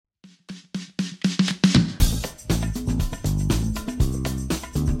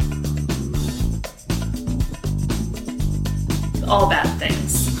all bad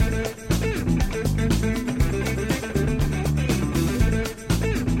things.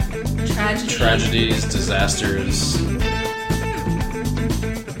 Tragedies, disasters.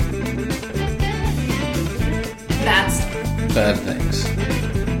 That's Bad things.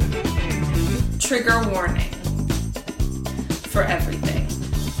 trigger warning for everything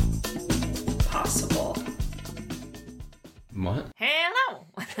possible. What? Hello!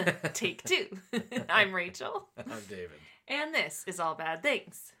 Take two. I'm Rachel. I'm David. And this is All Bad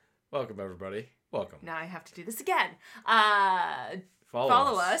Things. Welcome, everybody. Welcome. Now I have to do this again.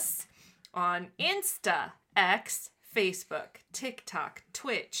 Follow us on Insta, X, Facebook, TikTok,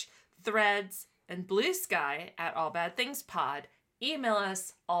 Twitch, Threads, and Blue Sky at All Bad Things Pod. Email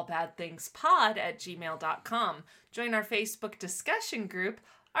us allbadthingspod@gmail.com. Join our Facebook discussion group,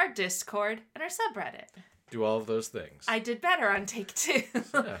 our Discord, and our subreddit. Do all of those things. I did better on take two.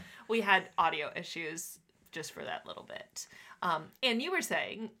 Yeah. We had audio issues just for that little bit. And you were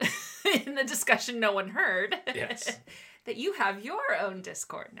saying in the discussion no one heard Yes. that you have your own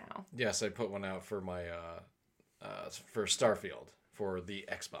Discord now. Yes, I put one out for my for Starfield for the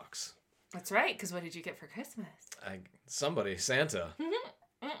Xbox. That's right, because what did you get for Christmas? Santa,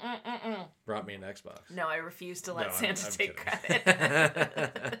 brought me an Xbox. No, I refuse to let No, Santa I'm take kidding.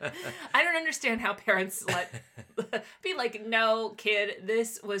 credit. I don't understand how parents be like, no, kid,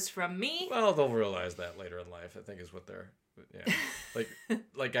 this was from me. Well, they'll realize that later in life, I think is what they're,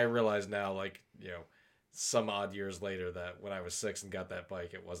 like I realize now, some odd years later that when I was 6 and got that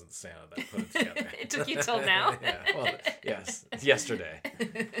bike, it wasn't Santa that put it together. It took you till now? Yeah, well, yes, yesterday.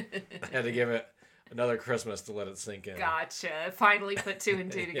 I had to give it another Christmas to let it sink in. Gotcha. Finally put two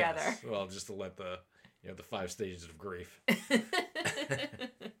and two together. Yes. Well, just to let the 5 stages of grief.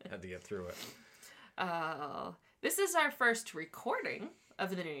 Had to get through it. Oh, this is our first recording of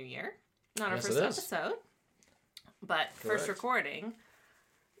the new year. Not our Yes, first it is. episode, but first Correct. recording.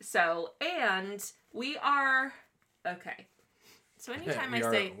 So, and we are okay. So anytime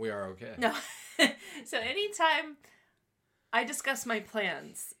we are okay. no, so anytime I discuss my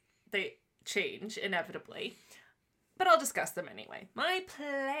plans, they change inevitably, but I'll discuss them anyway. My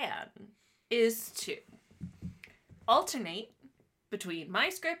plan is to alternate between my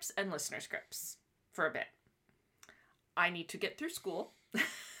scripts and listener scripts for a bit. I need to get through school,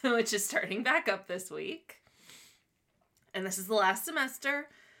 which is starting back up this week. And this is the last semester.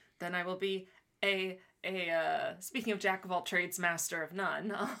 Then I will be speaking of jack of all trades, master of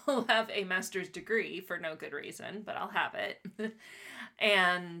none. I'll have a master's degree for no good reason, but I'll have it.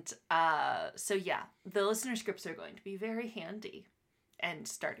 And so yeah, the listener scripts are going to be very handy. And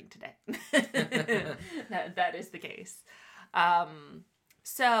starting today. that is the case.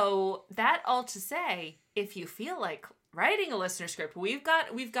 So that all to say, if you feel like writing a listener script, we've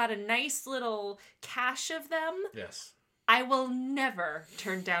got a nice little cache of them. Yes. I will never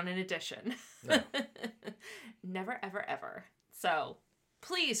turn down an edition. No. Never, ever, ever. So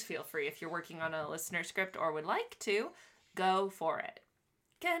please feel free if you're working on a listener script or would like to, go for it.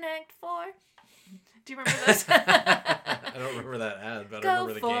 Connect for. Do you remember those? I don't remember that ad, but I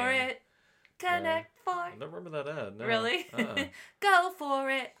remember the game. Go for it. Connect for. I don't remember that ad. No. Really? Go for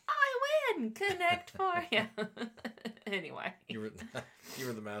it. I win. Connect for. Yeah. Anyway. You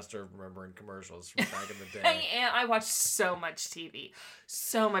were the master of remembering commercials from back in the day. I watched so much TV,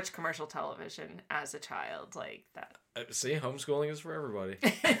 so much commercial television as a child, like that. See, homeschooling is for everybody.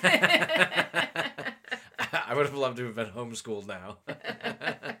 I would have loved to have been homeschooled now.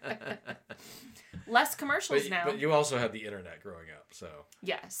 Less commercials now. But you also had the internet growing up, so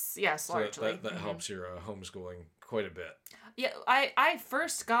yes, so largely. that helps your homeschooling quite a bit. Yeah, I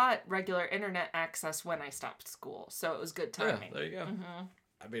first got regular internet access when I stopped school, so it was good timing. Yeah, there you go. Mm-hmm.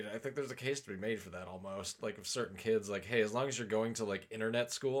 I mean, I think there's a case to be made for that almost. Like, of certain kids, like, hey, as long as you're going to, like,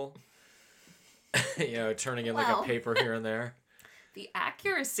 internet school, turning in, like, a paper here and there. The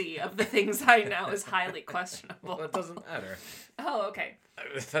accuracy of the things I know is highly questionable. Well, it doesn't matter. Oh, okay.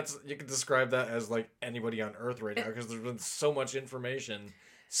 You can describe that as, like, anybody on Earth right now, because there's been so much information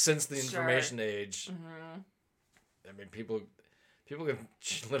since the information age. Mm-hmm. I mean, people can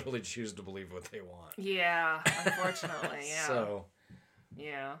literally choose to believe what they want. Yeah, unfortunately, yeah. So...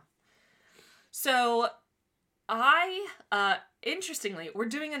 Yeah. So, interestingly, we're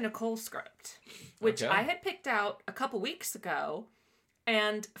doing a Nicole script, which Okay. I had picked out a couple weeks ago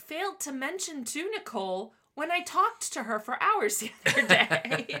and failed to mention to Nicole when I talked to her for hours the other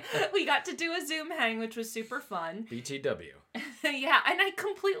day. We got to do a Zoom hang, which was super fun. BTW. Yeah, and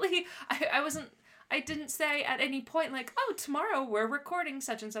I didn't say at any point, like, oh, tomorrow we're recording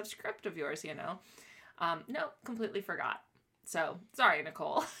such and such script of yours, No, completely forgot. So, sorry,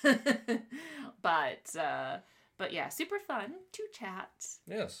 Nicole. But But yeah, super fun to chat.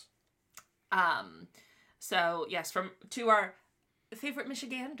 Yes. So yes, to our favorite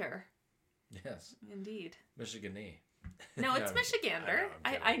Michigander. Yes. Indeed. Michiganese. No, it's No, Michigander.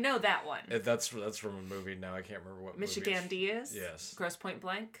 I know, I know that one. That's from a movie. Now I can't remember what Michigandy is? Yes. Grosse Point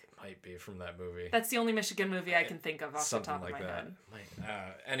Blank? Might be from that movie. That's the only Michigan movie I can think of off the top of my head.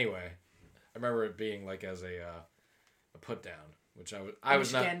 Anyway, I remember it being like as a put down, which I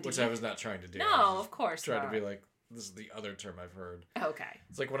was not trying to do. No, of course Trying not. to be like, this is the other term I've heard. Okay.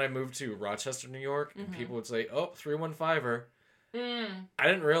 It's like when I moved to Rochester, New York, and people would say, "Oh, 315er." I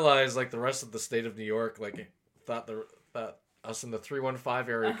didn't realize like the rest of the state of New York thought us in the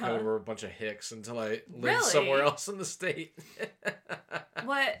 315 area code were a bunch of hicks until I lived somewhere else in the state.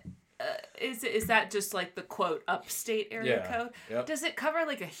 What is that? Just like the quote upstate area code? Yep. Does it cover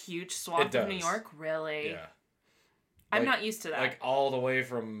like a huge swath of New York? Really? Yeah. I'm not used to that. Like all the way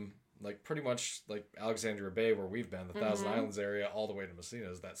from like pretty much like Alexandria Bay where we've been, the Thousand Islands area, all the way to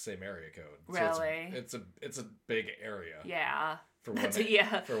Messina is that same area code. Really? So it's a big area. Yeah. For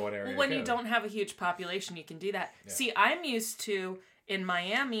one area. Well, when you don't have a huge population, you can do that. Yeah. See, I'm used to in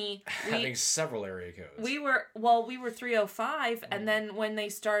Miami having several area codes. We were 305, and then when they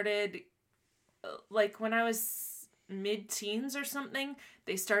started, like when I was mid-teens or something,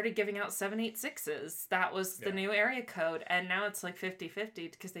 they started giving out 786s. That was the new area code, and now it's like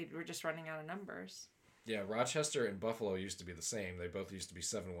 50-50 because they were just running out of numbers. Yeah, Rochester and Buffalo used to be the same. They both used to be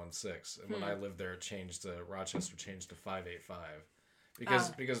 716. And when I lived there, Rochester changed to 585.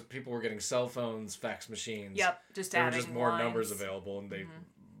 Because people were getting cell phones, fax machines. Yep, there were just more numbers available, and they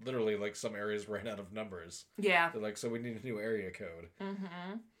literally, like, some areas ran out of numbers. Yeah. They're like, so we need a new area code.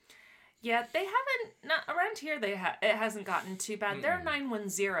 Mm-hmm. Yeah, they haven't, not around here, it hasn't gotten too bad. There are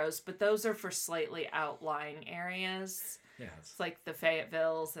 910s, but those are for slightly outlying areas. Yeah, it's like the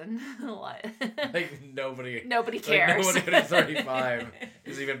Fayettevilles and what? Like nobody cares. Like no one at 35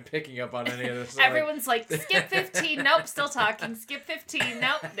 is even picking up on any of this. Everyone's like, skip 15. Nope, still talking. Skip 15.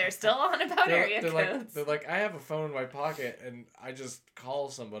 Nope, they're still on about area codes. They're like, I have a phone in my pocket and I just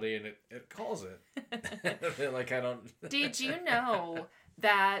call somebody and it calls it. They're like, I don't. Did you know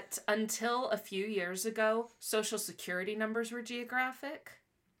that until a few years ago, Social Security numbers were geographic?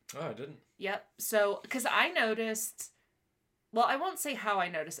 Oh, I didn't. Yep. So, because I noticed. Well, I won't say how I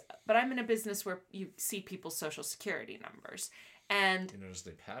noticed, but I'm in a business where you see people's Social Security numbers. And you noticed a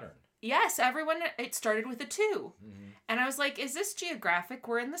pattern. Yes, it started with a 2. Mm-hmm. And I was like, is this geographic?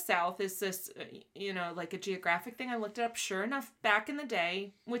 We're in the South. Is this, like a geographic thing? I looked it up. Sure enough, back in the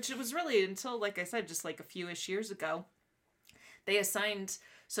day, which it was really until, like I said, just like a few-ish years ago, they assigned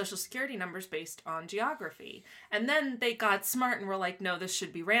Social Security numbers based on geography. And then they got smart and were like, no, this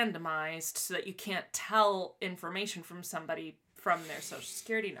should be randomized so that you can't tell information from somebody from their Social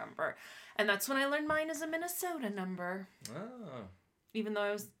Security number. And that's when I learned mine is a Minnesota number. Oh. Even though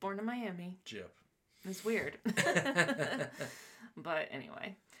I was born in Miami. Jip. It's weird. But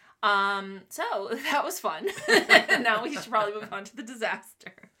anyway. So that was fun. Now we should probably move on to the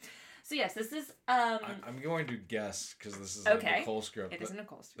disaster. So yes, this is... I'm going to guess, because this is a Nicole script. It is a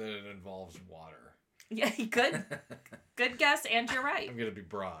Nicole script. That it involves water. Yeah, good. Good guess, and you're right. I'm going to be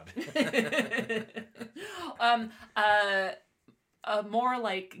broad. A more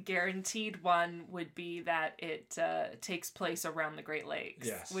like guaranteed one would be that it takes place around the Great Lakes.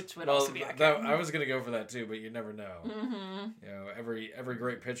 Yes. Which would also be accurate. I was going to go for that too, but you never know. Mm-hmm. You know, every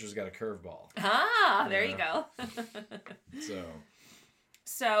great pitcher's got a curveball. Ah, there you go.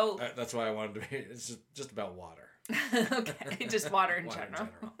 So that's why I wanted to be. It's just about water. Okay, just water in general.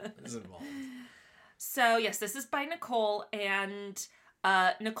 Is involved. So yes, this is by Nicole, and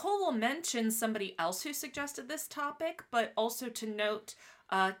Nicole will mention somebody else who suggested this topic, but also to note,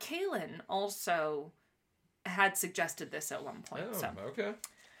 Kaylin also had suggested this at one point. Oh, so okay.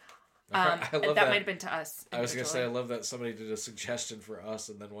 I love that might have been to us. I was going to say, I love that somebody did a suggestion for us,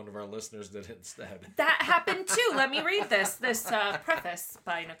 and then one of our listeners did it instead. That happened too. Let me read this preface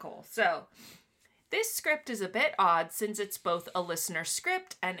by Nicole. So, this script is a bit odd since it's both a listener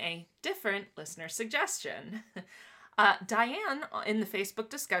script and a different listener suggestion. Diane in the Facebook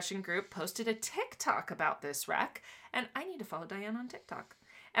discussion group posted a TikTok about this wreck, and I need to follow Diane on TikTok.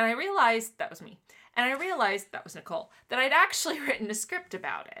 And I realized that was me. And I realized that was Nicole, that I'd actually written a script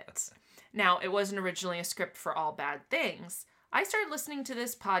about it. Now, it wasn't originally a script for All Bad Things. I started listening to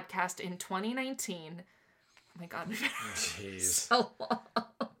this podcast in 2019. Oh my God. Jeez. So long.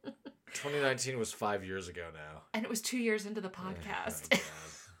 2019 was 5 years ago now. And it was 2 years into the podcast.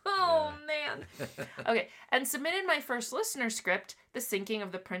 Oh, man. Okay, and submitted my first listener script, The Sinking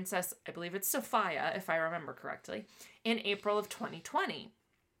of the Princess, I believe it's Sophia, if I remember correctly, in April of 2020.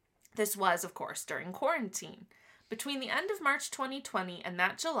 This was, of course, during quarantine. Between the end of March 2020 and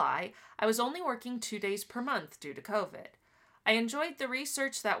that July, I was only working 2 days per month due to COVID. I enjoyed the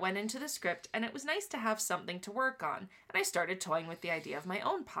research that went into the script, and it was nice to have something to work on, and I started toying with the idea of my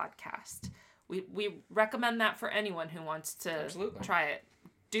own podcast. We recommend that for anyone who wants to try it.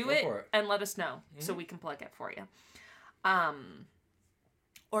 Do it and let us know so we can plug it for you.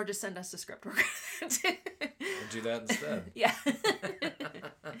 Or just send us a script. We'll do that instead. Yeah.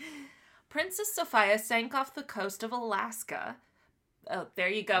 Princess Sophia sank off the coast of Alaska. Oh, there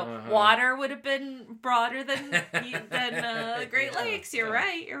you go. Uh-huh. Water would have been broader than the Great Lakes. You're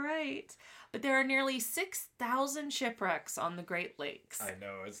right. But there are nearly 6,000 shipwrecks on the Great Lakes. I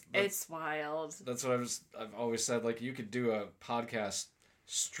know. It's wild. That's what I've always said. Like, you could do a podcast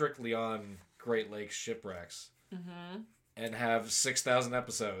strictly on Great Lakes shipwrecks. Mm-hmm. And have 6,000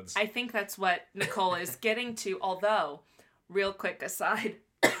 episodes. I think that's what Nicole is getting to. Although, real quick aside,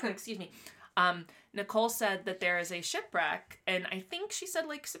 excuse me, Nicole said that there is a shipwreck, and I think she said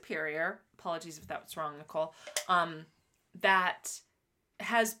Lake Superior. Apologies if that was wrong, Nicole. That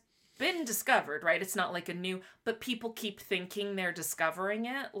has been discovered, right? It's not like a new, but people keep thinking they're discovering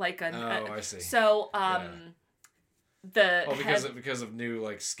it, like I see. So, because of new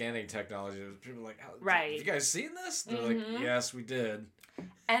like scanning technology, people are like, right? Have you guys seen this? They're like, yes, we did.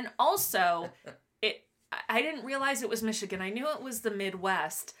 And also, I didn't realize it was Michigan. I knew it was the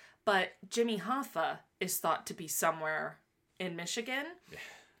Midwest, but Jimmy Hoffa is thought to be somewhere in Michigan. Yeah.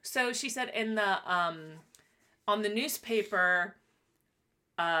 So she said in the on the newspaper,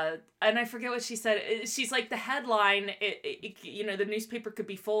 and I forget what she said. She's like, the headline, the newspaper could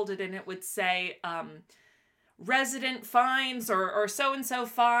be folded and it would say, resident finds or so-and-so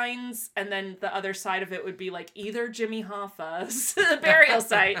finds, and then the other side of it would be like either Jimmy Hoffa's burial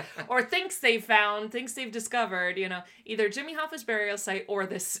site or thinks they've discovered, either Jimmy Hoffa's burial site or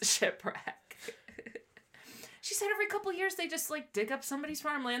this shipwreck. She said every couple years they just like dig up somebody's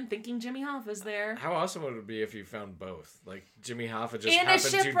farmland thinking Jimmy Hoffa's there. How awesome would it be if you found both? Like Jimmy Hoffa just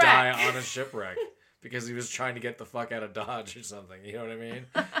happened to die on a shipwreck. Because he was trying to get the fuck out of Dodge or something, you know what I mean?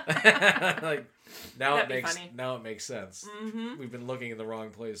 Like now it makes sense. Mm-hmm. We've been looking in the wrong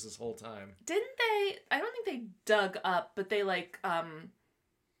place this whole time. Didn't they? I don't think they dug up, but they like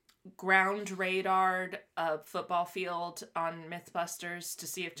ground radared a football field on MythBusters to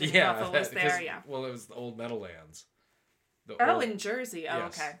see if Jimmy Hoffa was there. Yeah. Well, it was the old Meadowlands. In Jersey. Oh,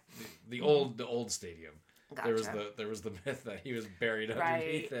 yes. Okay. The old stadium. Gotcha. There was the myth that he was buried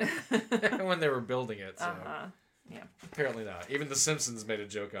underneath it when they were building it. So yeah, apparently not. Even The Simpsons made a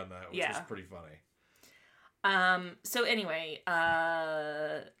joke on that, which was pretty funny. So anyway,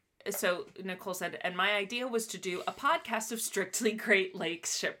 so Nicole said, and my idea was to do a podcast of strictly Great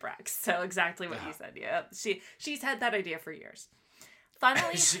Lakes shipwrecks. So exactly what you said. Yeah, she's had that idea for years.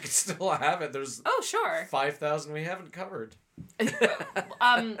 Finally, she could still have it. There's 5,000 we haven't covered.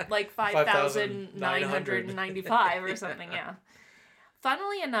 Like 5,995 or something, yeah.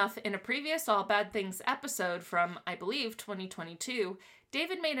 Funnily enough, in a previous All Bad Things episode from, I believe, 2022,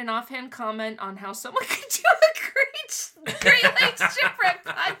 David made an offhand comment on how someone could do a Great Lakes shipwreck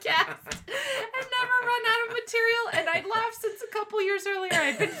podcast and never run out of material, and I'd laughed since a couple years earlier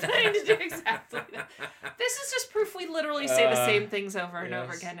I'd been trying to do exactly that. This is just proof we literally say the same things over and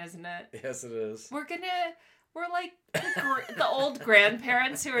over again, isn't it? Yes, it is. We're like the old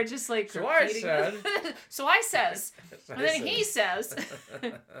grandparents who are just like so I said. So I says. And then he says.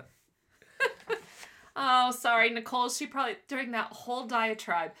 Oh, sorry, Nicole. She probably, during that whole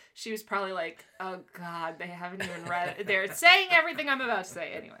diatribe, she was probably like, oh God, they haven't even read it. They're saying everything I'm about to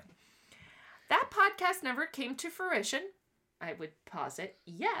say. Anyway. That podcast never came to fruition, I would posit,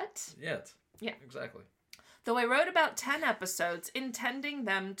 yet. Yeah. Exactly. Though I wrote about 10 episodes, intending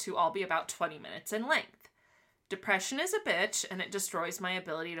them to all be about 20 minutes in length. Depression is a bitch, and it destroys my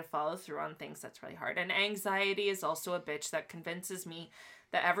ability to follow through on things that's really hard. And anxiety is also a bitch that convinces me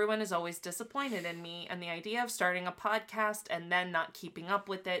that everyone is always disappointed in me, and the idea of starting a podcast and then not keeping up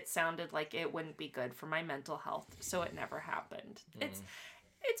with it sounded like it wouldn't be good for my mental health, so it never happened. It's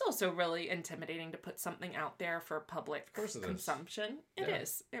also really intimidating to put something out there for public consumption. It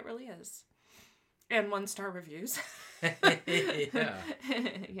is. It really is. And 1-star reviews. Yeah.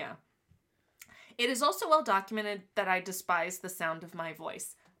 Yeah. It is also well documented that I despise the sound of my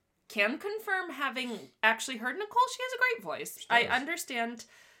voice. Can confirm, having actually heard Nicole, she has a great voice. I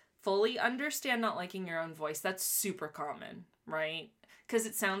fully understand not liking your own voice. That's super common, right? Because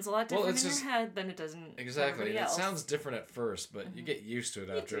it sounds a lot different in your head than it does in exactly. else. It sounds different at first, but you get used to it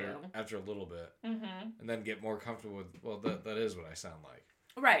after a little bit, and then get more comfortable with. Well, that is what I sound like.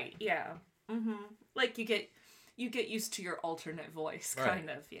 Right. Yeah. Like you get used to your alternate voice, kind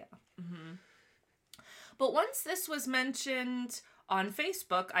of. Yeah. But once this was mentioned on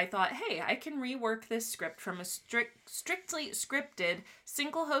Facebook, I thought, hey, I can rework this script from a strictly scripted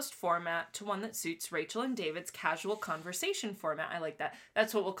single host format to one that suits Rachel and David's casual conversation format. I like that.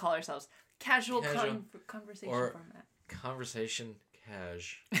 That's what we'll call ourselves. Casual conversation or format. Conversation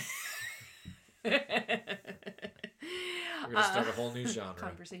cash. We're going to start a whole new genre.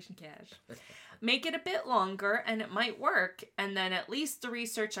 Conversation cash. Make it a bit longer and it might work, and then at least the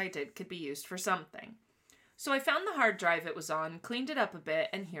research I did could be used for something. So I found the hard drive it was on, cleaned it up a bit,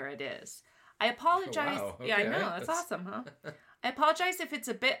 and here it is. I apologize. Oh, wow. Okay. Yeah, I know. That's awesome, huh? I apologize if it's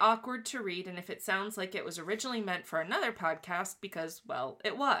a bit awkward to read and if it sounds like it was originally meant for another podcast because, well,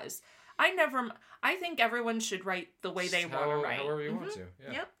 it was. I think everyone should write the way they want to write. However you want to.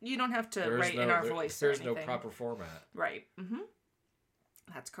 Yeah. Yep. You don't have to write in our voice. There's no proper format. Right. Mm-hmm.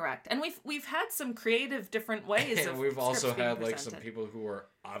 That's correct. And we've had some creative different ways and of we've also had presented. some people who are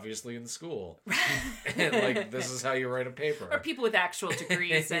obviously in school. And this is how you write a paper. Or people with actual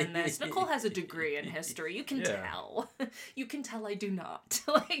degrees in this. Nicole has a degree in history. You can tell. You can tell I do not.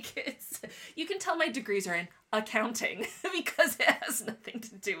 You can tell my degrees are in accounting because it has nothing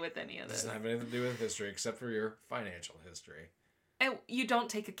to do with any of this. It doesn't have anything to do with history except for your financial history. And you don't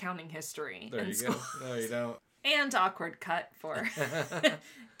take accounting history in school. Go. No, you don't. And awkward cut for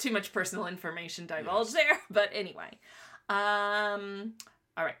too much personal information divulged there. But anyway. All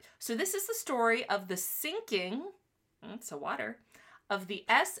right. So this is the story of the sinking, it's a water, of the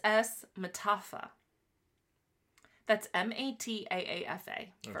SS Mataafa. That's Mataafa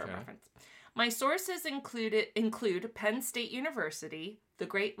for reference. My sources include Penn State University, the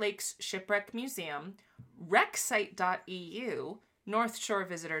Great Lakes Shipwreck Museum, wrecksite.eu,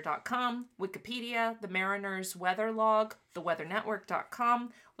 NorthShoreVisitor.com, Wikipedia, the Mariner's Weather Log, theweathernetwork.com,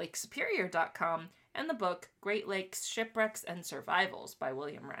 LakeSuperior.com, and the book Great Lakes Shipwrecks and Survivals by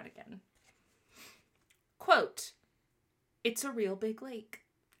William Radigan. Quote, "It's a real big lake."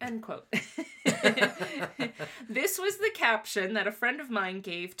 End quote. This was the caption that a friend of mine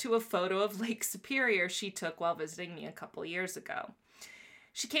gave to a photo of Lake Superior she took while visiting me a couple years ago.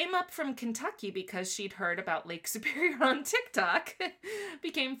 She came up from Kentucky because she'd heard about Lake Superior on TikTok.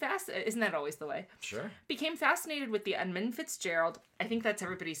 Isn't that always the way? Sure. Became fascinated with the Edmund Fitzgerald. I think that's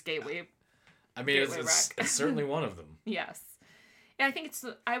everybody's gateway. I mean, it's certainly one of them. Yes. Yeah, I think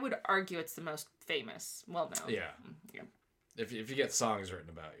I would argue it's the most famous. Well known. Yeah. If you get songs written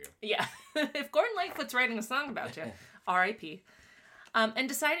about you. Yeah. If Gordon Lightfoot's writing a song about you, R.I.P. And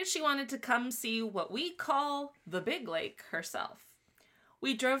decided she wanted to come see what we call the Big Lake herself.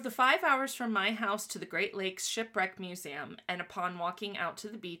 We drove the 5 hours from my house to the Great Lakes Shipwreck Museum, and upon walking out to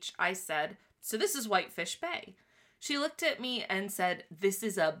the beach, I said, "So this is Whitefish Bay." She looked at me and said, "This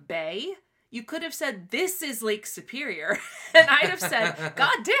is a bay? You could have said, 'This is Lake Superior.'" And I'd have said,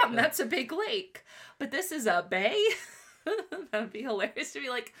 "God damn, that's a big lake. But this is a bay?" That'd be hilarious to be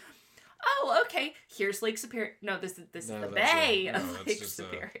like, "Oh, okay, here's Lake Superior." No, this is the bay of Lake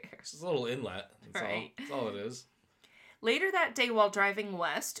Superior. It's just a little inlet. That's all it is. Later that day while driving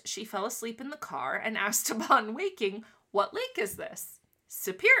west, she fell asleep in the car and asked upon waking, "What lake is this?"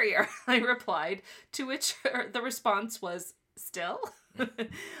 "Superior," I replied, to which the response was, "Still?"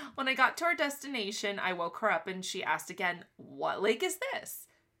 When I got to our destination, I woke her up and she asked again, "What lake is this?"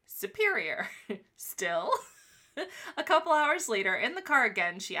 "Superior." "Still?" A couple hours later, in the car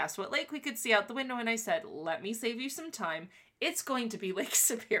again, she asked what lake we could see out the window, and I said, "Let me save you some time. It's going to be Lake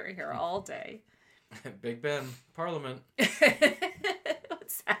Superior all day." Big Ben, Parliament.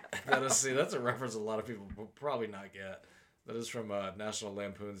 What's that from? That's a reference a lot of people will probably not get. That is from National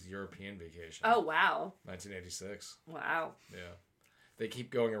Lampoon's European Vacation. Oh, wow. 1986. Wow. Yeah. They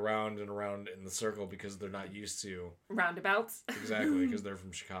keep going around and around in the circle because they're not used to... roundabouts? Exactly, because they're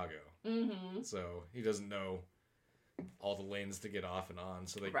from Chicago. Mm-hmm. So he doesn't know all the lanes to get off and on,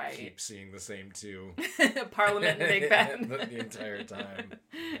 so they keep seeing the same two. Parliament and Big Ben. the entire time.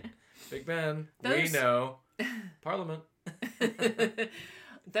 Big Ben, we know. Parliament.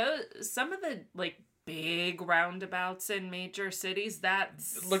 Some of the big roundabouts in major cities,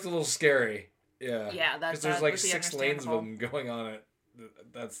 it looked a little scary. Yeah. Yeah, that's because there's 6 lanes of them going on it.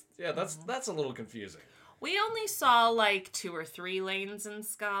 That's a little confusing. We only saw 2 or 3 lanes in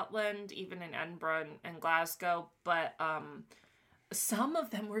Scotland, even in Edinburgh and Glasgow, but some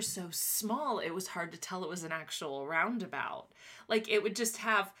of them were so small it was hard to tell it was an actual roundabout. It would just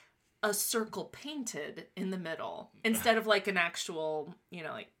have a circle painted in the middle instead of an actual,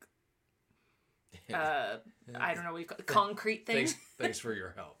 I don't know what you call it, concrete thing. Thanks for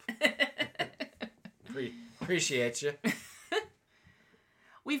your help. Appreciate you.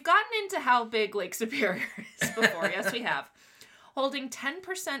 We've gotten into how big Lake Superior is before. Yes, we have. holding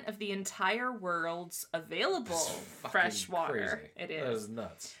 10% of the entire world's available fresh water. Crazy. It is. That is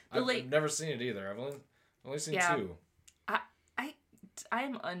nuts. I've never seen it either. I've only seen two. I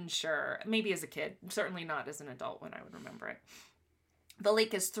am unsure. Maybe as a kid. Certainly not as an adult when I would remember it. The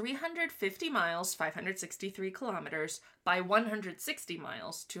lake is 350 miles, 563 kilometers, by 160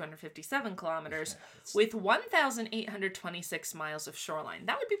 miles, 257 kilometers, with 1,826 miles of shoreline.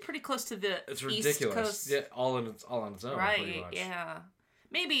 That would be pretty close to the It's East ridiculous. Coast. Yeah, all on its own, pretty much. Yeah.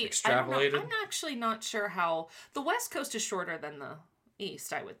 Maybe, Extrapolated? I don't know. I'm actually not sure how... The West Coast is shorter than the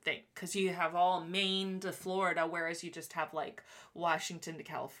East, I would think, because you have all Maine to Florida, whereas you just have, like, Washington to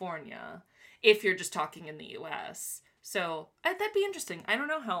California, if you're just talking in the U.S., So, that'd be interesting. I don't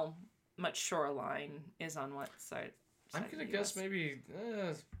know how much shoreline is on what side. I'm going to guess maybe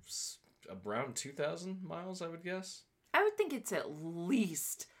around 2,000 miles, I would guess. I would think it's at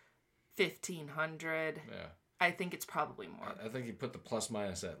least 1,500. Yeah. I think it's probably more. I think you put the plus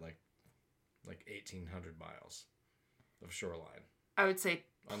minus at like 1,800 miles of shoreline. I would say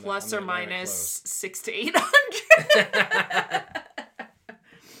plus or or minus 600 to 800.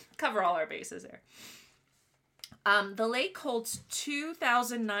 Cover all our bases there. The lake holds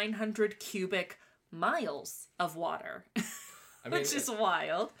 2,900 cubic miles of water, which is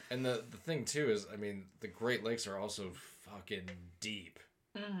wild. And the thing, too, is, I mean, the Great Lakes are also fucking deep.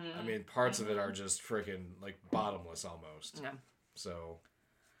 Mm-hmm. I mean, parts of it are just freaking, like, bottomless almost. Yeah. So...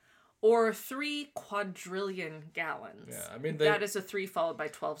 Or 3 quadrillion gallons. Yeah, I mean... that is a 3 followed by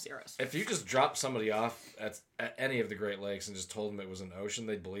 12 zeros. If you just dropped somebody off at any of the Great Lakes and just told them it was an ocean,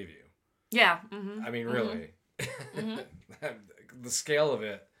 they'd believe you. Yeah. Mm-hmm. I mean, really. Mm-hmm. The scale of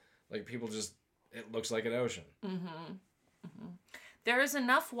it, like, people just... It looks like an ocean. Mm-hmm. Mm-hmm. There is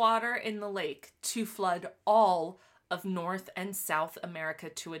enough water in the lake to flood all of North and South America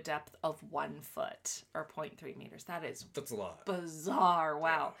to a depth of 1 foot, or 0.3 meters. That's a lot. Bizarre.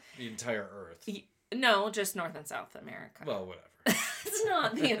 Wow. Yeah, the entire Earth. No, just North and South America. Well, whatever. It's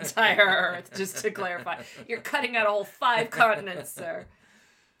not the entire Earth, just to clarify. You're cutting out a whole 5 continents, sir.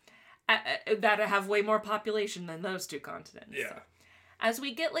 That have way more population than those 2 continents. Yeah. So. As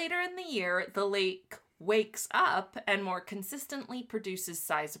we get later in the year, the lake wakes up and more consistently produces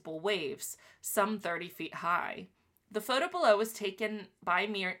sizable waves, some 30 feet high. The photo below was taken by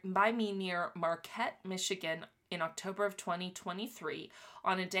me near Marquette, Michigan in October of 2023,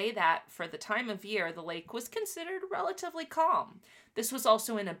 on a day that, for the time of year, the lake was considered relatively calm. This was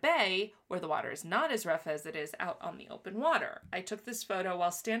also in a bay where the water is not as rough as it is out on the open water. I took this photo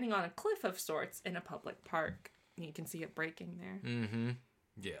while standing on a cliff of sorts in a public park. You can see it breaking there. Mm-hmm.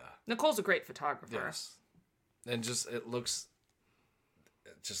 Yeah. Nicole's a great photographer. Yes. And it just looks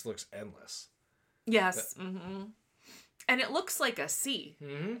endless. Yes. Mm-hmm. And it looks like a sea.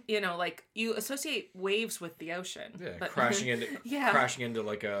 Mm-hmm. You know, like you associate waves with the ocean. Yeah, but, crashing into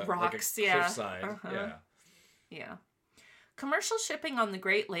like a rocks, like a cliffside. Uh-huh. Yeah. Commercial shipping on the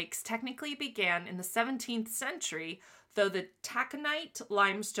Great Lakes technically began in the 17th century, though the taconite,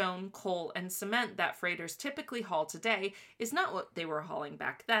 limestone, coal, and cement that freighters typically haul today is not what they were hauling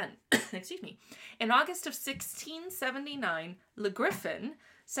back then. Excuse me. In August of 1679, Le Griffin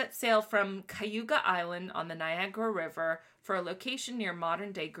set sail from Cayuga Island on the Niagara River for a location near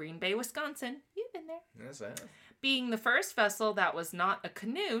modern-day Green Bay, Wisconsin. You've been there. Yes, I have. Being the first vessel that was not a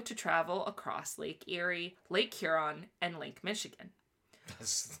canoe to travel across Lake Erie, Lake Huron, and Lake Michigan.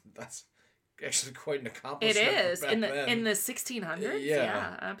 That's actually quite an accomplishment. It is in the then. 1600s.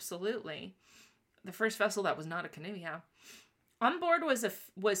 Yeah, absolutely. The first vessel that was not a canoe. Yeah. On board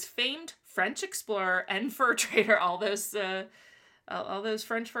was famed French explorer and fur trader. All those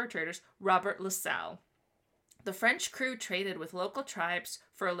French fur traders. Robert La Salle. The French crew traded with local tribes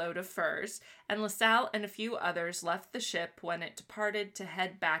for a load of furs, and La Salle and a few others left the ship when it departed to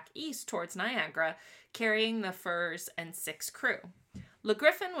head back east towards Niagara, carrying the furs and 6 crew. Le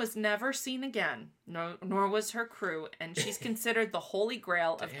Griffin was never seen again, nor was her crew, and she's considered the holy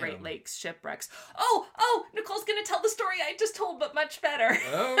grail of Great Lakes shipwrecks. Oh, Nicole's going to tell the story I just told, but much better.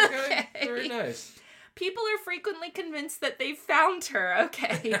 Okay. Very nice. People are frequently convinced that they've found her.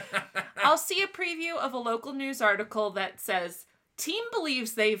 Okay. I'll see a preview of a local news article that says, team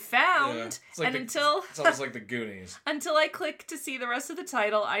believes they've found. Yeah. And it's almost like the Goonies. Until I click to see the rest of the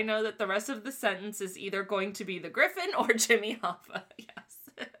title, I know that the rest of the sentence is either going to be the Griffin or Jimmy Hoffa. Yes.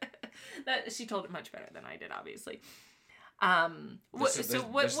 She told it much better than I did, obviously. What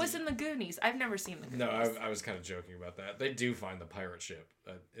was in the Goonies? I've never seen the Goonies. No, I was kind of joking about that. They do find the pirate ship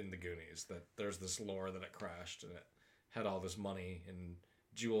in the Goonies. That there's this lore that it crashed and it had all this money and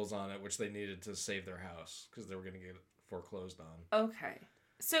jewels on it, which they needed to save their house because they were going to get it foreclosed on. Okay.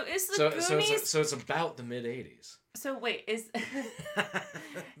 So is the Goonies... So it's about the mid-'80s. So wait,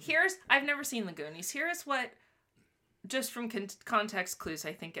 I've never seen the Goonies. Here's what, just from context clues,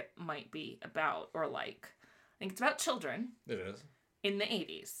 I think it might be about or like. I think it's about children. It is. In the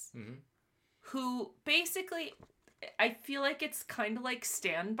 80s. Mm-hmm. Who basically, I feel like it's kind of like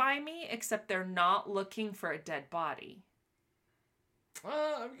Stand By Me, except they're not looking for a dead body.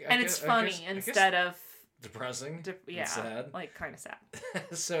 It's funny instead of... Depressing. Yeah. Sad. Like kind of sad.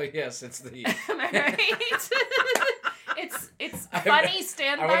 So yes, it's the... Am I right? It's funny,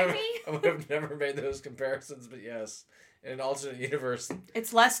 Stand By Me. I would have never made those comparisons, but yes. In an alternate universe...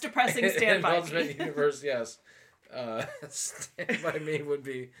 It's less depressing, Stand By Me. In an alternate universe, yes. Stand By Me would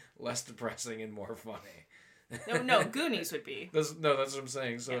be less depressing and more funny. No, Goonies would be. That's what I'm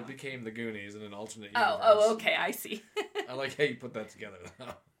saying. So it became the Goonies in an alternate universe. Oh, okay, I see. I like how you put that together,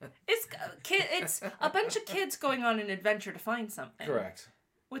 though. It's a bunch of kids going on an adventure to find something. Correct.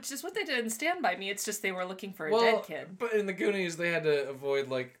 Which is what they did in Stand By Me. It's just they were looking for a dead kid. But in the Goonies, they had to avoid,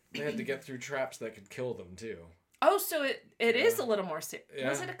 they had to get through traps that could kill them, too. Oh, so it is a little more serious. Yeah.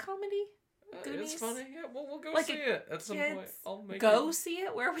 Was it a comedy? It's funny. Yeah, we'll go see it at some point. I'll make see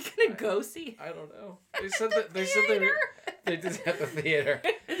it? Where are we gonna go see? I don't know. They said that they did at the theater.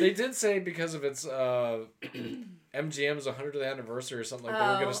 They did say because of its MGM's 100th anniversary or something, they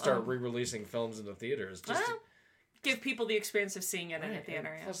were going to start re-releasing films in the theaters just to give people the experience of seeing it in a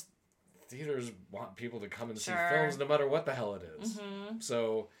theater. Yeah. Plus, theaters want people to come and see Sure. films no matter what the hell it is. Mm-hmm.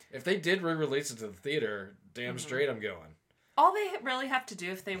 So if they did re-release it to the theater, damn straight I'm going. All they really have to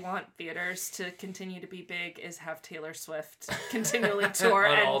do if they want theaters to continue to be big is have Taylor Swift continually tour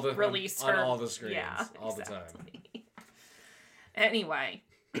and release her on all the screens, all the time. Anyway,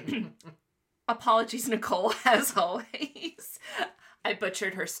 apologies, Nicole, as always. I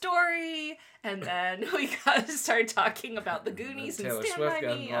butchered her story, and then we got to start talking about the Goonies and Taylor Stand Swift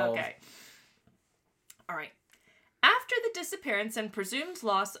By Me. Okay. All right. After the disappearance and presumed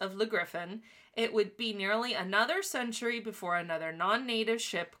loss of Le Griffin, it would be nearly another century before another non-native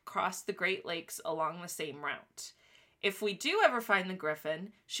ship crossed the Great Lakes along the same route. If we do ever find the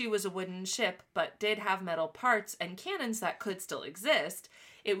Griffin, she was a wooden ship, but did have metal parts and cannons that could still exist.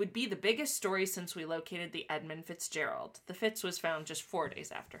 It would be the biggest story since we located the Edmund Fitzgerald. The Fitz was found just 4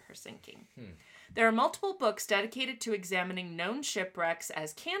 days after her sinking. There are multiple books dedicated to examining known shipwrecks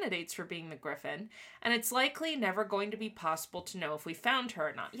as candidates for being the Griffin, and it's likely never going to be possible to know if we found her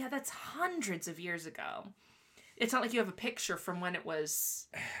or not. Yeah, that's hundreds of years ago. It's not like you have a picture from when it was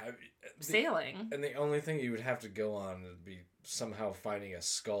sailing. And the only thing you would have to go on would be somehow finding a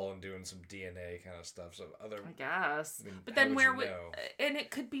skull and doing some DNA kind of stuff. So I guess. But then where would... And it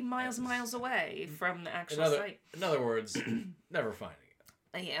could be miles and miles away from the actual site. In other words, never finding it.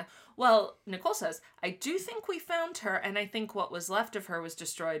 Yeah. Well, Nicole says, I do think we found her, and I think what was left of her was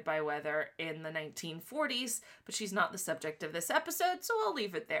destroyed by weather in the 1940s, but she's not the subject of this episode, so I'll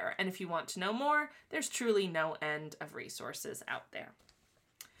leave it there. And if you want to know more, there's truly no end of resources out there.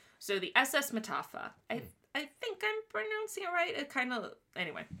 So the SS Mataafa. I think I'm pronouncing it right.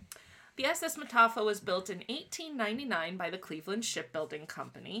 Anyway. The SS Mataafa was built in 1899 by the Cleveland Shipbuilding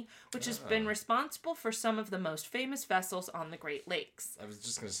Company, which has been responsible for some of the most famous vessels on the Great Lakes. I was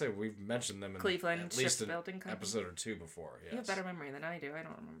just going to say, we've mentioned them in Cleveland at least Shipbuilding an Company. Episode or two before. Yes. You have better memory than I do. I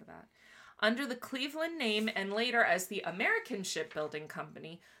don't remember that. Under the Cleveland name and later as the American Shipbuilding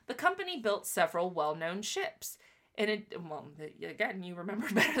Company, the company built several well-known ships. Again, you remember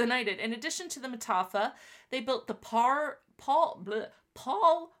better than I did. In addition to the Mataafa, they built the Paul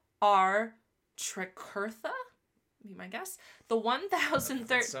R. Trekurtha, be my guess. The 1013.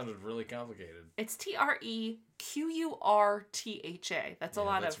 That sounded really complicated. It's Trequrtha. That's a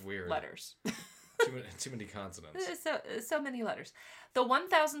lot of weird. Letters. Too many consonants. So many letters. The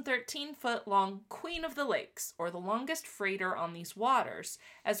 1,013-foot-long Queen of the Lakes, or the longest freighter on these waters,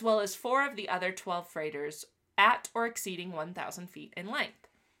 as well as 4 of the other 12 freighters at or exceeding 1,000 feet in length.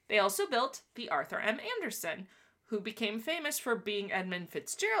 They also built the Arthur M. Anderson, who became famous for being Edmund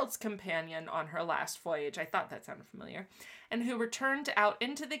Fitzgerald's companion on her last voyage. I thought that sounded familiar. And who returned out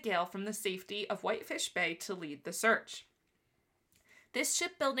into the gale from the safety of Whitefish Bay to lead the search. This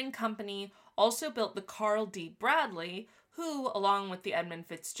shipbuilding company also built the Carl D. Bradley, who, along with the Edmund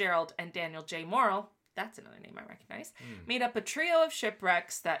Fitzgerald and Daniel J. Morrill, that's another name I recognize, made up a trio of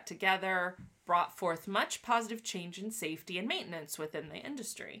shipwrecks that together brought forth much positive change in safety and maintenance within the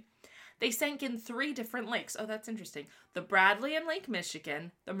industry. They sank in 3 different lakes. Oh, that's interesting. The Bradley in Lake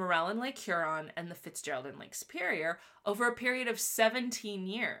Michigan, the Morrell in Lake Huron, and the Fitzgerald in Lake Superior over a period of 17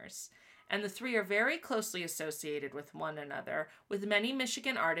 years. and the three are very closely associated with one another, with many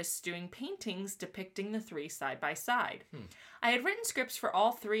Michigan artists doing paintings depicting the three side by side. I had written scripts for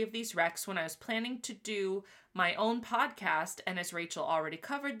all three of these wrecks when I was planning to do my own podcast, and as Rachel already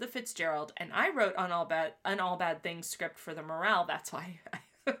covered the Fitzgerald, and I wrote an All Bad Things script for the Morale, that's why I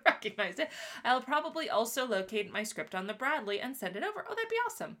recognized it. I'll probably also locate my script on the Bradley and send it over. Oh, that'd be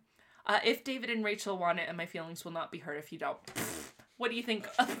awesome. If David and Rachel want it, and my feelings will not be hurt if you don't. What do you think?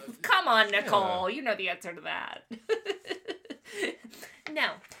 Come on, Nicole. Yeah. You know the answer to that. No.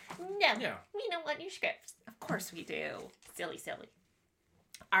 Yeah. We don't want your scripts. Of course we do. Silly.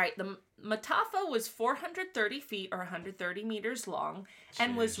 All right, the Mataafa was 430 feet or 130 meters long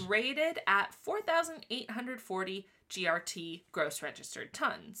and was rated at 4,840 GRT gross registered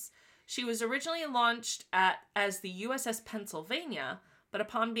tons. She was originally launched as the USS Pennsylvania, but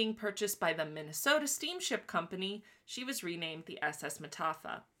upon being purchased by the Minnesota Steamship Company, she was renamed the SS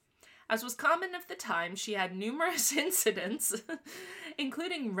Mataafa. As was common of the time, she had numerous incidents,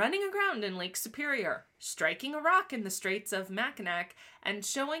 including running aground in Lake Superior, striking a rock in the Straits of Mackinac, and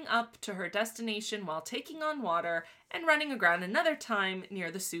showing up to her destination while taking on water, and running aground another time near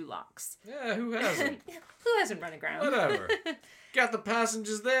the Sioux Locks. Yeah, who hasn't? Who hasn't run aground? Whatever. Got the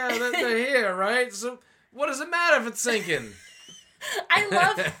passengers there, they're here, right? So what does it matter if it's sinking? I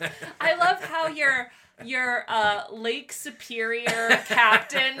love how your Lake Superior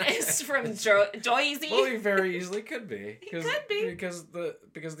captain is from Joyzy. Well, he very easily could be. He could be. Because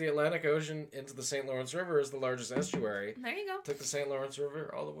the Atlantic Ocean into the St. Lawrence River is the largest estuary. There you go. Took the St. Lawrence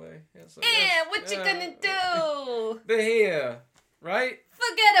River all the way. Yeah, so what you gonna do? They're here, right?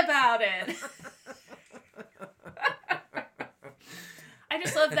 Forget about it. I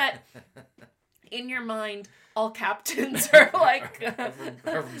just love that in your mind, all captains are like...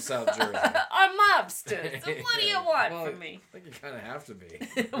 are from South Jersey. Are mobsters. So what do you want from me? I think you kind of have to be.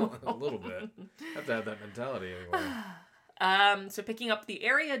 A little bit. Have to have that mentality anyway. So picking up the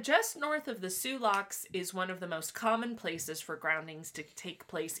area just north of the Sioux Locks is one of the most common places for groundings to take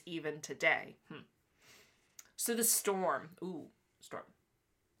place even today. So the storm. Ooh, storm.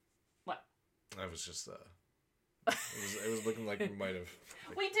 What? I was just... It was looking like we might have...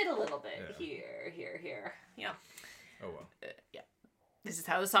 We did a little bit. Yeah. Here. Yeah. Oh, well. Yeah. This is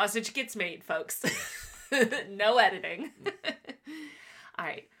how the sausage gets made, folks. No editing. All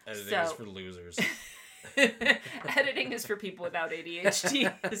right. Editing is for losers. Editing is for people without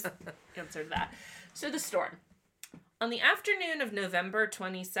ADHD. Is the answer to that. So the storm. On the afternoon of November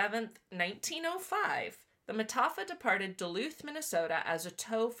 27th, 1905... the Mataafa departed Duluth, Minnesota as a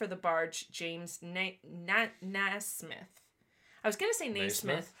tow for the barge James Naismith. I was going to say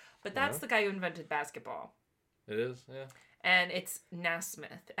Naismith, but that's the guy who invented basketball. It is, yeah. And it's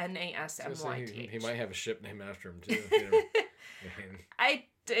Naismith, Nasmyth. He might have a ship named after him, too.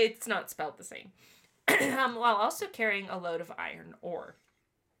 It's not spelled the same. While also carrying a load of iron ore.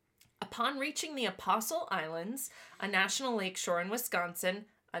 Upon reaching the Apostle Islands, a national lakeshore in Wisconsin,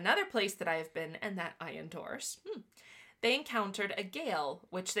 another place that I have been and that I endorse, they encountered a gale,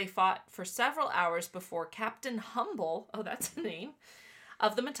 which they fought for several hours before Captain Humble, oh, that's a name,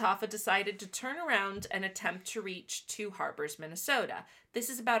 of the Mataafa decided to turn around and attempt to reach Two Harbors, Minnesota.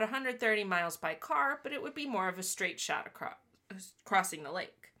 This is about 130 miles by car, but it would be more of a straight shot crossing the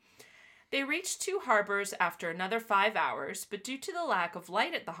lake. They reached Two Harbors after another 5 hours, but due to the lack of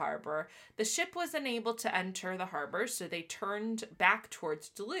light at the harbor, the ship was unable to enter the harbor, so they turned back towards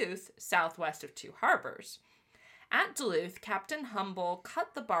Duluth, southwest of Two Harbors. At Duluth, Captain Humble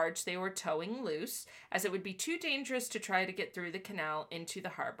cut the barge they were towing loose, as it would be too dangerous to try to get through the canal into the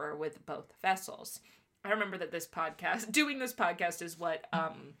harbor with both vessels. I remember that doing this podcast is what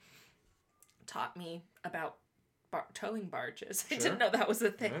taught me about towing barges. Sure. I didn't know that was a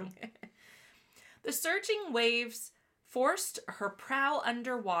thing. Yeah. The surging waves forced her prow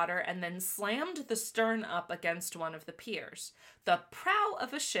underwater and then slammed the stern up against one of the piers. The prow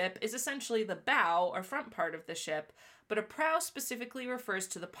of a ship is essentially the bow or front part of the ship, but a prow specifically refers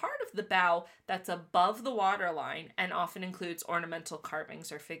to the part of the bow that's above the waterline and often includes ornamental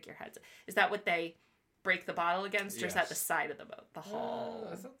carvings or figureheads. Is that what they break the bottle against, or is that the side of the boat, the hull?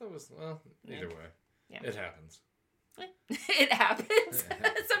 I thought that was, either way. Yeah. It happens. It happens.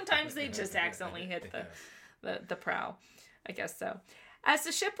 Sometimes they just accidentally hit the prow. I guess so. As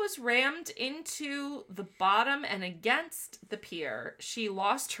the ship was rammed into the bottom and against the pier, she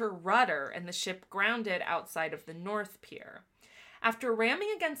lost her rudder and the ship grounded outside of the north pier. After ramming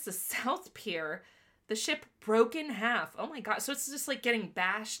against the south pier, the ship broke in half. Oh my god. So it's just like getting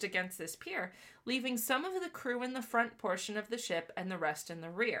bashed against this pier, leaving some of the crew in the front portion of the ship and the rest in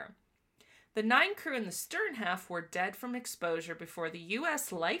the rear. The 9 crew in the stern half were dead from exposure before the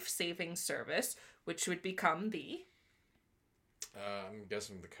U.S. Life-Saving Service, which would become the... I'm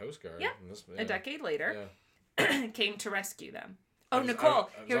guessing the Coast Guard. Yeah, yeah. a decade later, came to rescue them. Oh, I was Nicole,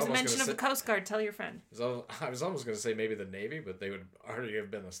 here's a almost mention of the Coast Guard. Tell your friend. I was almost going to say maybe the Navy, but they would already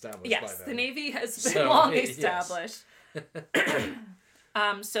have been established by Yes, then. the Navy has been long yes. established.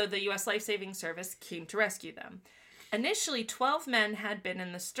 So the U.S. Life-Saving Service came to rescue them. Initially, 12 men had been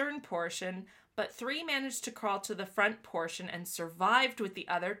in the stern portion, but 3 managed to crawl to the front portion and survived with the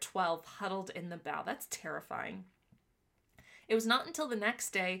other 12 huddled in the bow. That's terrifying. It was not until the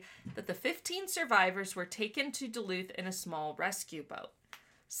next day that the 15 survivors were taken to Duluth in a small rescue boat.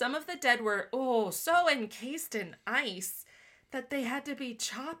 Some of the dead were, so encased in ice that they had to be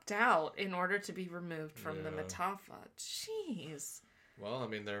chopped out in order to be removed from the Mataafa. Jeez. Well, I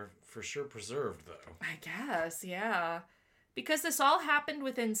mean, they're for sure preserved, though. I guess, yeah. Because this all happened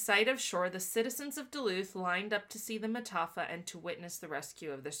within sight of shore, the citizens of Duluth lined up to see the Mataafa and to witness the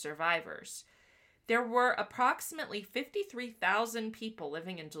rescue of the survivors. There were approximately 53,000 people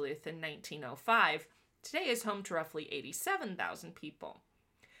living in Duluth in 1905. Today is home to roughly 87,000 people.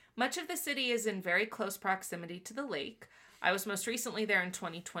 Much of the city is in very close proximity to the lake. I was most recently there in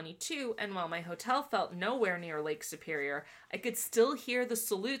 2022, and while my hotel felt nowhere near Lake Superior, I could still hear the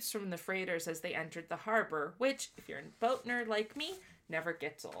salutes from the freighters as they entered the harbor, which, if you're a boat nerd like me, never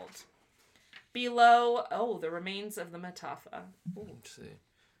gets old. Below, the remains of the Mataafa. Let's see.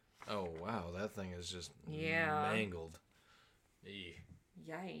 Oh, wow, that thing is just mangled.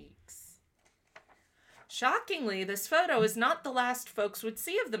 Yikes. Shockingly, this photo is not the last folks would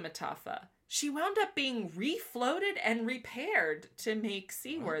see of the Mataafa. She wound up being refloated and repaired to make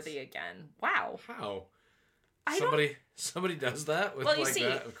seaworthy again. Wow. How? Somebody does that with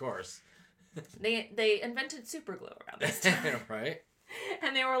that? Of course. They invented super glue around this time. Right?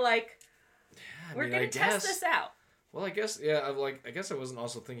 And they were like, we're going to test this out. Well, I guess I wasn't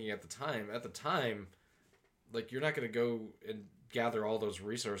also thinking at the time. At the time, you're not going to go and gather all those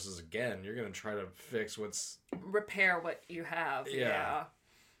resources again. You're going to try to fix repair what you have. Yeah.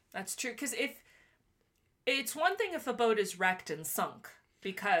 That's true. Because if it's one thing if a boat is wrecked and sunk,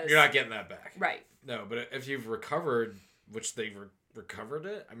 because you're not getting that back. Right. No, but if you've recovered, which they recovered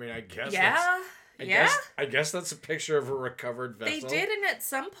it, I mean, I guess. I guess that's a picture of a recovered vessel. They did, and at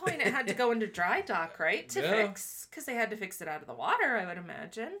some point it had to go into dry dock, right? To fix, because they had to fix it out of the water, I would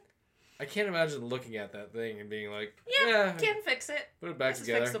imagine. I can't imagine looking at that thing and being like, can fix it. Put it back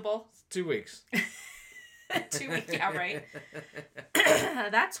together. It's fixable. It's 2 weeks. 2 weeks, yeah, right.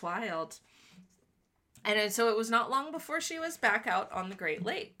 That's wild. And so it was not long before she was back out on the Great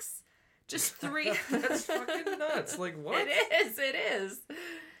Lakes. Just 3. That's fucking nuts. Like, what? It is.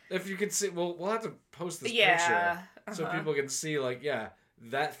 If you can see, we'll have to post this picture so people can see,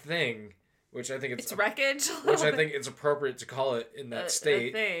 that thing, which I think it's wreckage. Which I think it's appropriate to call it in that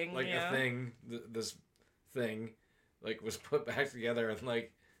state. This thing, was put back together and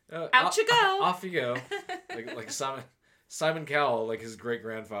out you go. Off you go. like Simon Cowell, his great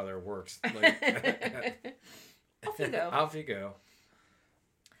grandfather works. Off you go. Off you go.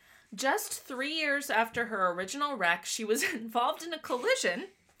 Just 3 years after her original wreck, she was involved in a collision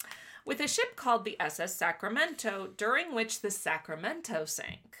with a ship called the SS Sacramento, during which the Sacramento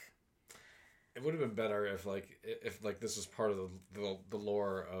sank. It would have been better if this was part of the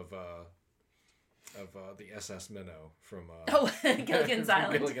lore of the SS Minnow from Gilligan's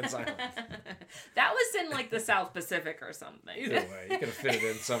Island. Gilligan's Island. That was in the South Pacific or something. Either way, you could have fit it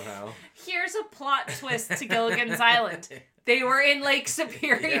in somehow. Here's a plot twist to Gilligan's Island. They were in Lake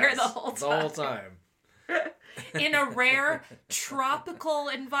Superior the whole time. In a rare tropical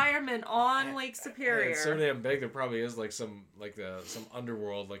environment on Lake Superior. It's so damn big. There probably is some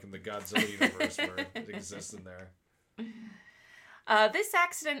underworld in the Godzilla universe where it exists in there. This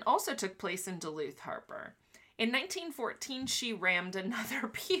accident also took place in Duluth Harbor. In 1914, she rammed another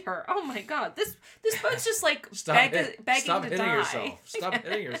pier. Oh my God, this boat's just begging to die. Stop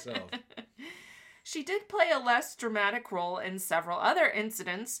hitting yourself. She did play a less dramatic role in several other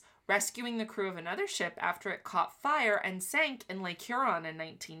incidents, rescuing the crew of another ship after it caught fire and sank in Lake Huron in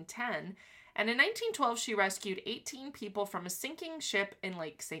 1910. And in 1912, she rescued 18 people from a sinking ship in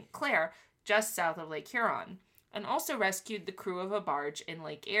Lake St. Clair, just south of Lake Huron, and also rescued the crew of a barge in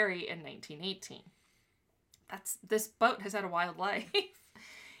Lake Erie in 1918. This boat has had a wild life.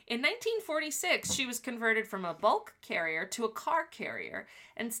 In 1946, she was converted from a bulk carrier to a car carrier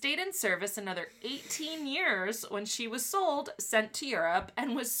and stayed in service another 18 years when she was sold, sent to Europe,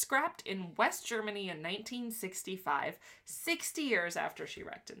 and was scrapped in West Germany in 1965, 60 years after she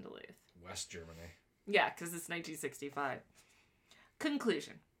wrecked in Duluth. West Germany. Yeah, because it's 1965.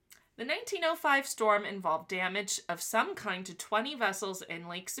 Conclusion. The 1905 storm involved damage of some kind to 20 vessels in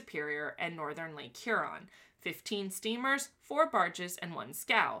Lake Superior and northern Lake Huron, 15 steamers, 4 barges, and 1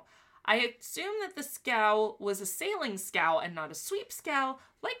 scow. I assume that the scow was a sailing scow and not a sweep scow,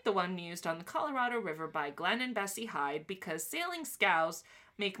 like the one used on the Colorado River by Glenn and Bessie Hyde, because sailing scows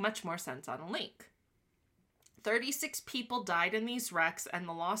make much more sense on a lake. 36 people died in these wrecks, and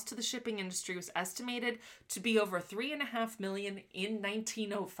the loss to the shipping industry was estimated to be over $3.5 million in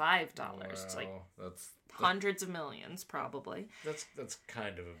 1905 dollars. Wow, Like that's hundreds of millions, probably. that's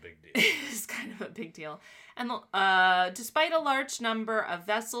kind of a big deal. It's kind of a big deal. And despite a large number of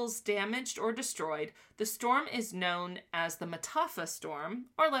vessels damaged or destroyed, the storm is known as the Mataafa storm,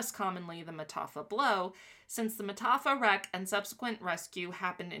 or less commonly the Mataafa blow, since the Mataafa wreck and subsequent rescue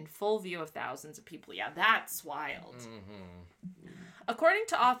happened in full view of thousands of people. Yeah, that's wild. Mm-hmm. According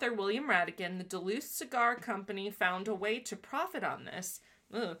to author William Radigan, the Duluth Cigar Company found a way to profit on this,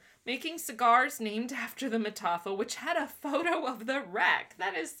 making cigars named after the Mataafa, which had a photo of the wreck.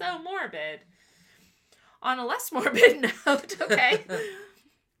 That is so morbid. On a less morbid note, okay,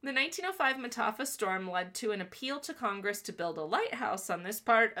 the 1905 Mataafa storm led to an appeal to Congress to build a lighthouse on this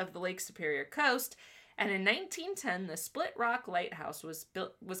part of the Lake Superior coast, and in 1910, the Split Rock Lighthouse was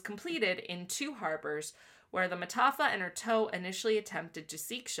completed in 2 harbors, where the Mataafa and her tow initially attempted to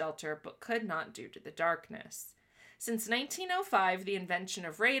seek shelter, but could not due to the darkness. Since 1905, the invention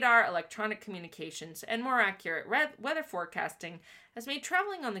of radar, electronic communications, and more accurate weather forecasting has made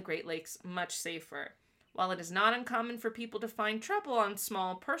traveling on the Great Lakes much safer. While it is not uncommon for people to find trouble on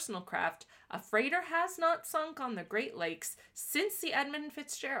small personal craft, a freighter has not sunk on the Great Lakes since the Edmund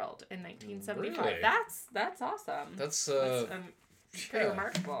Fitzgerald in 1975. Really? That's awesome. That's pretty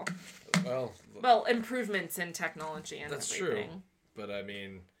remarkable. Well, improvements in technology and that's everything. true. But I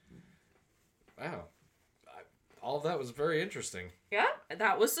mean, wow. All of that was very interesting. Yeah,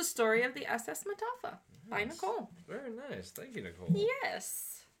 that was the story of the SS Mataafa by Nice. Nicole. Very nice. Thank you, Nicole. Yes.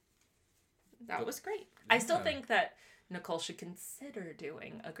 That was great. I still think that Nicole should consider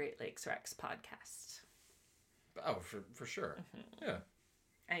doing a Great Lakes Rex podcast. Oh, for sure. Mm-hmm. Yeah.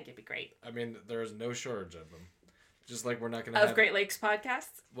 I think it'd be great. I mean, there is no shortage of them. Just like we're not going to have... Great Lakes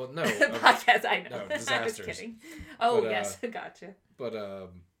podcasts? Well, no. Podcasts, I know. No, disasters. I was kidding. Oh, But, yes. Gotcha. But,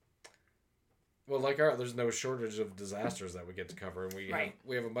 well, like there's no shortage of disasters that we get to cover, and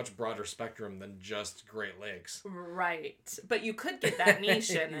we have a much broader spectrum than just Great Lakes. Right. But you could get that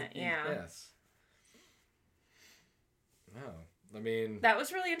niche in it, yeah. Yes. No. I mean... That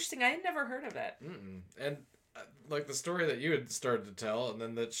was really interesting. I had never heard of it. And, like, the story that you had started to tell, and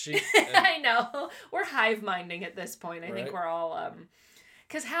then that she... I know. We're hive-minding at this point. I think Right. we're all...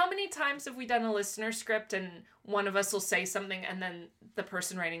 Because how many times have we done a listener script and one of us will say something and then the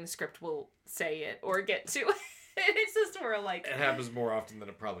person writing the script will say it or get to it? It's just we're like... It happens more often than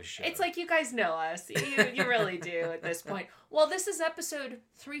it probably should. It's like you guys know us. You really do at this point. Well, this is episode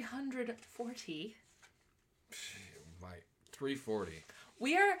 340. My 340.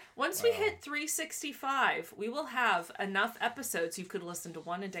 Once we hit 365, we will have enough episodes you could listen to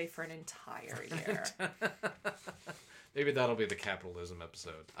one a day for an entire year. Maybe that'll be the capitalism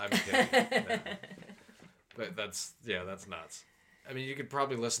episode. I'm kidding. No. But that's nuts. I mean, you could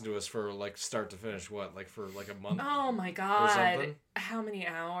probably listen to us for, like, start to finish, for, like, a month? Oh, my or God. something? How many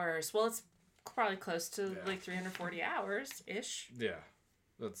hours? Well, it's probably close to, like, 340 hours-ish. Yeah.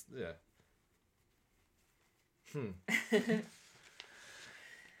 That's, yeah.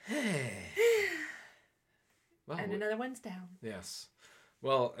 Well, And another one's down. Yes.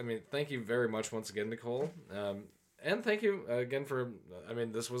 Well, I mean, thank you very much once again, Nicole. And thank you again for,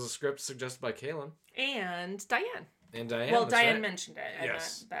 this was a script suggested by Kaylin. And Diane. And Diane. Well, that's Diane right. mentioned it. And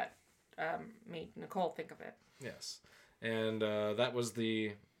Yes. that made Nicole think of it. Yes. And that was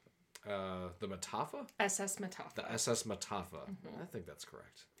the Mataafa? SS Mataafa. The SS Mataafa. I think that's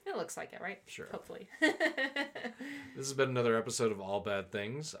correct. It looks like it, right? Sure. Hopefully. This has been another episode of All Bad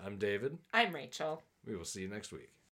Things. I'm David. I'm Rachel. We will see you next week.